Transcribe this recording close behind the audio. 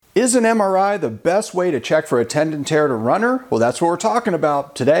Is an MRI the best way to check for a tendon tear to runner? Well, that's what we're talking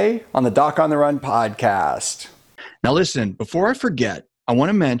about today on the Doc on the Run podcast. Now listen, before I forget, I want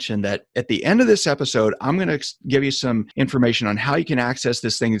to mention that at the end of this episode, I'm going to give you some information on how you can access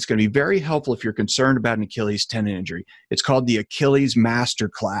this thing. It's going to be very helpful if you're concerned about an Achilles tendon injury. It's called the Achilles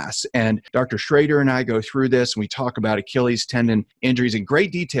Masterclass. And Dr. Schrader and I go through this, and we talk about Achilles tendon injuries in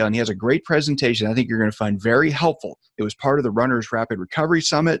great detail, and he has a great presentation I think you're going to find very helpful. It was part of the Runners Rapid Recovery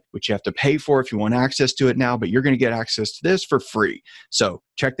Summit, which you have to pay for if you want access to it now, but you're going to get access to this for free. So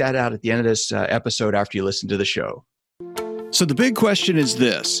check that out at the end of this episode after you listen to the show. So the big question is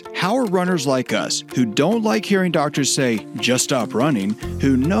this: how are runners like us, who don't like hearing doctors say, just stop running,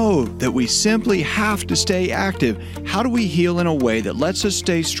 who know that we simply have to stay active, how do we heal in a way that lets us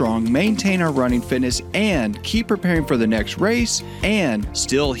stay strong, maintain our running fitness, and keep preparing for the next race, and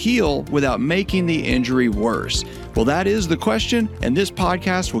still heal without making the injury worse? Well, that is the question, and this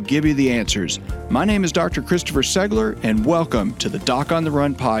podcast will give you the answers. My name is Dr. Christopher Segler, and welcome to the Doc on the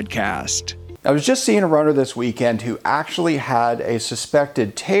Run podcast. I was just seeing a runner this weekend who actually had a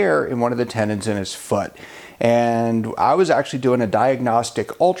suspected tear in one of the tendons in his foot. And I was actually doing a diagnostic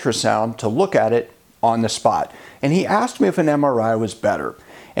ultrasound to look at it on the spot. And he asked me if an MRI was better.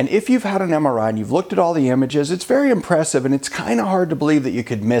 And if you've had an MRI and you've looked at all the images, it's very impressive, and it's kind of hard to believe that you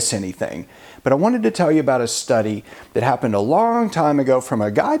could miss anything. But I wanted to tell you about a study that happened a long time ago from a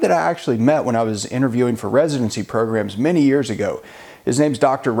guy that I actually met when I was interviewing for residency programs many years ago. His name's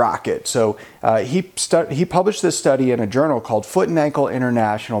Dr. Rocket. So he published this study in a journal called Foot and Ankle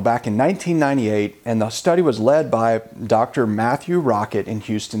International back in 1998, and the study was led by Dr. Matthew Rocket in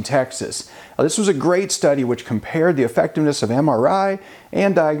Houston, Texas. Now, this was a great study which compared the effectiveness of MRI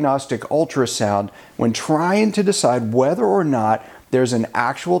and diagnostic ultrasound when trying to decide whether or not there's an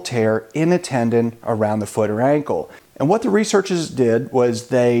actual tear in a tendon around the foot or ankle. And what the researchers did was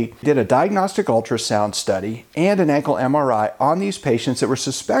they did a diagnostic ultrasound study and an ankle MRI on these patients that were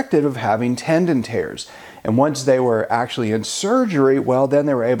suspected of having tendon tears. And once they were actually in surgery, well, then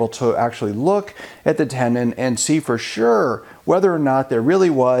they were able to actually look at the tendon and see for sure whether or not there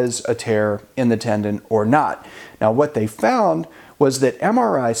really was a tear in the tendon or not. Now, what they found was that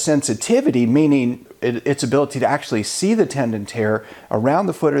MRI sensitivity, meaning its ability to actually see the tendon tear around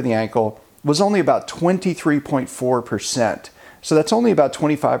the foot or the ankle, was only about 23.4%. So that's only about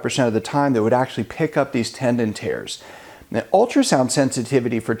 25% of the time that would actually pick up these tendon tears. Now, ultrasound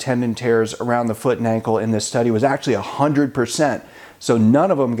sensitivity for tendon tears around the foot and ankle in this study was actually 100%. So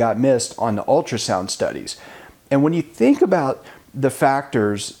none of them got missed on the ultrasound studies. And when you think about the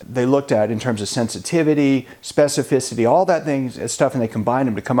factors they looked at in terms of sensitivity, specificity, all that stuff, and they combined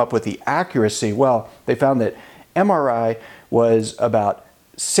them to come up with the accuracy, well, they found that MRI was about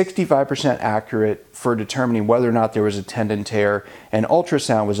 65% accurate for determining whether or not there was a tendon tear, and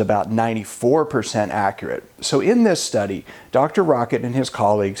ultrasound was about 94% accurate. So in this study, Dr. Rocket and his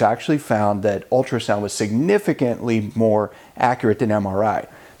colleagues actually found that ultrasound was significantly more accurate than MRI.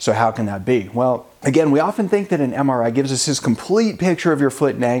 So how can that be? Well, again, we often think that an MRI gives us this complete picture of your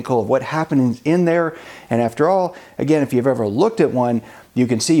foot and ankle, of what happened in there. And after all, again, if you've ever looked at one, you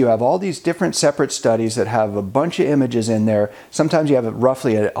can see you have all these different separate studies that have a bunch of images in there. Sometimes you have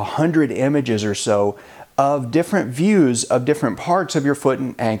roughly 100 images or so of different views of different parts of your foot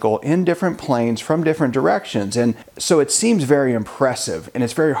and ankle in different planes from different directions. And so it seems very impressive, and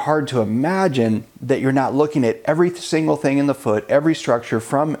it's very hard to imagine that you're not looking at every single thing in the foot, every structure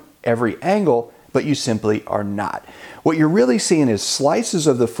from every angle, but you simply are not. What you're really seeing is slices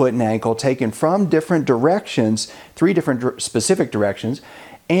of the foot and ankle taken from different directions, 3 different specific directions,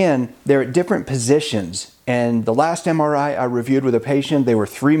 and they're at different positions. And the last MRI I reviewed with a patient, they were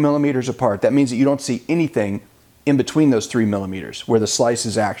 3 millimeters apart. That means that you don't see anything in between those 3 millimeters where the slice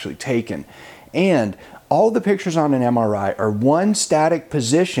is actually taken. And all the pictures on an MRI are one static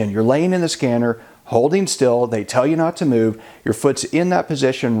position. You're laying in the scanner, holding still, they tell you not to move, your foot's in that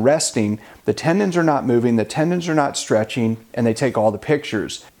position, resting, the tendons are not moving, the tendons are not stretching, and they take all the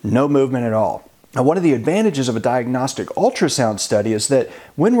pictures. No movement at all. Now, one of the advantages of a diagnostic ultrasound study is that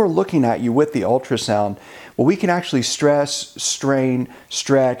when we're looking at you with the ultrasound, well, we can actually stress, strain,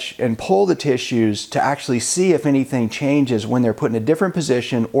 stretch, and pull the tissues to actually see if anything changes when they're put in a different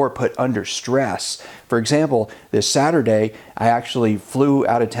position or put under stress. For example, this Saturday, I actually flew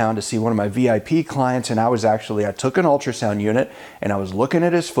out of town to see one of my VIP clients, and I took an ultrasound unit, and I was looking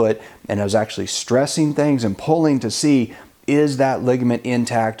at his foot, and I was actually stressing things and pulling to see, is that ligament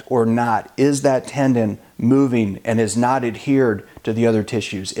intact or not? Is that tendon moving and is not adhered to the other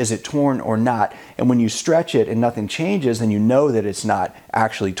tissues? Is it torn or not? And when you stretch it and nothing changes, then you know that it's not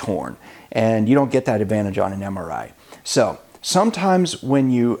actually torn. And you don't get that advantage on an MRI. So Sometimes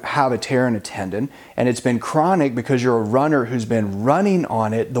when you have a tear in a tendon and it's been chronic because you're a runner who's been running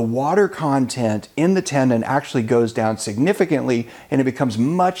on it, the water content in the tendon actually goes down significantly and it becomes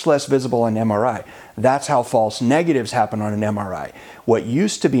much less visible on MRI. That's how false negatives happen on an MRI. What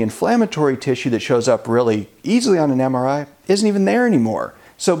used to be inflammatory tissue that shows up really easily on an MRI isn't even there anymore.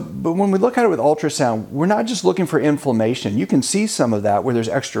 But when we look at it with ultrasound, we're not just looking for inflammation. You can see some of that where there's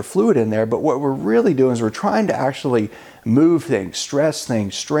extra fluid in there, but what we're really doing is we're trying to actually move things, stress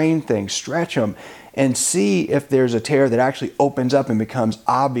things, strain things, stretch them, and see if there's a tear that actually opens up and becomes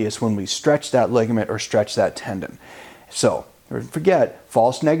obvious when we stretch that ligament or stretch that tendon. So forget,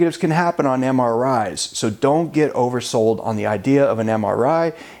 false negatives can happen on MRIs, so don't get oversold on the idea of an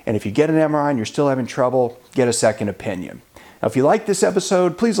MRI, and if you get an MRI and you're still having trouble, get a second opinion. Now, if you like this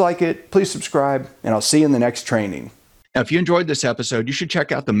episode, please like it, please subscribe, and I'll see you in the next training. Now, if you enjoyed this episode, you should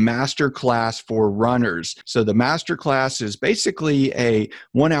check out the Masterclass for Runners. So the Masterclass is basically a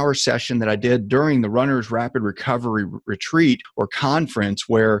 1-hour session that I did during the Runners Rapid Recovery Retreat or conference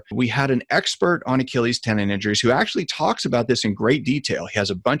where we had an expert on Achilles tendon injuries who actually talks about this in great detail. He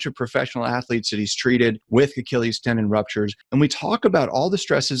has a bunch of professional athletes that he's treated with Achilles tendon ruptures, and we talk about all the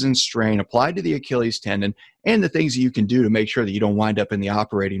stresses and strain applied to the Achilles tendon and the things that you can do to make sure that you don't wind up in the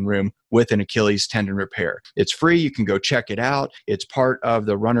operating room with an Achilles tendon repair. It's free. You can go check it out. It's part of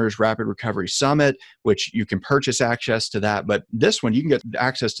the Runners Rapid Recovery Summit, which you can purchase access to that. But this one, you can get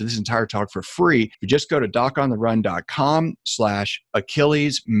access to this entire talk for free. You just go to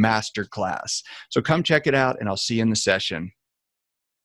docontherun.com/Achilles Masterclass. So come check it out, and I'll see you in the session.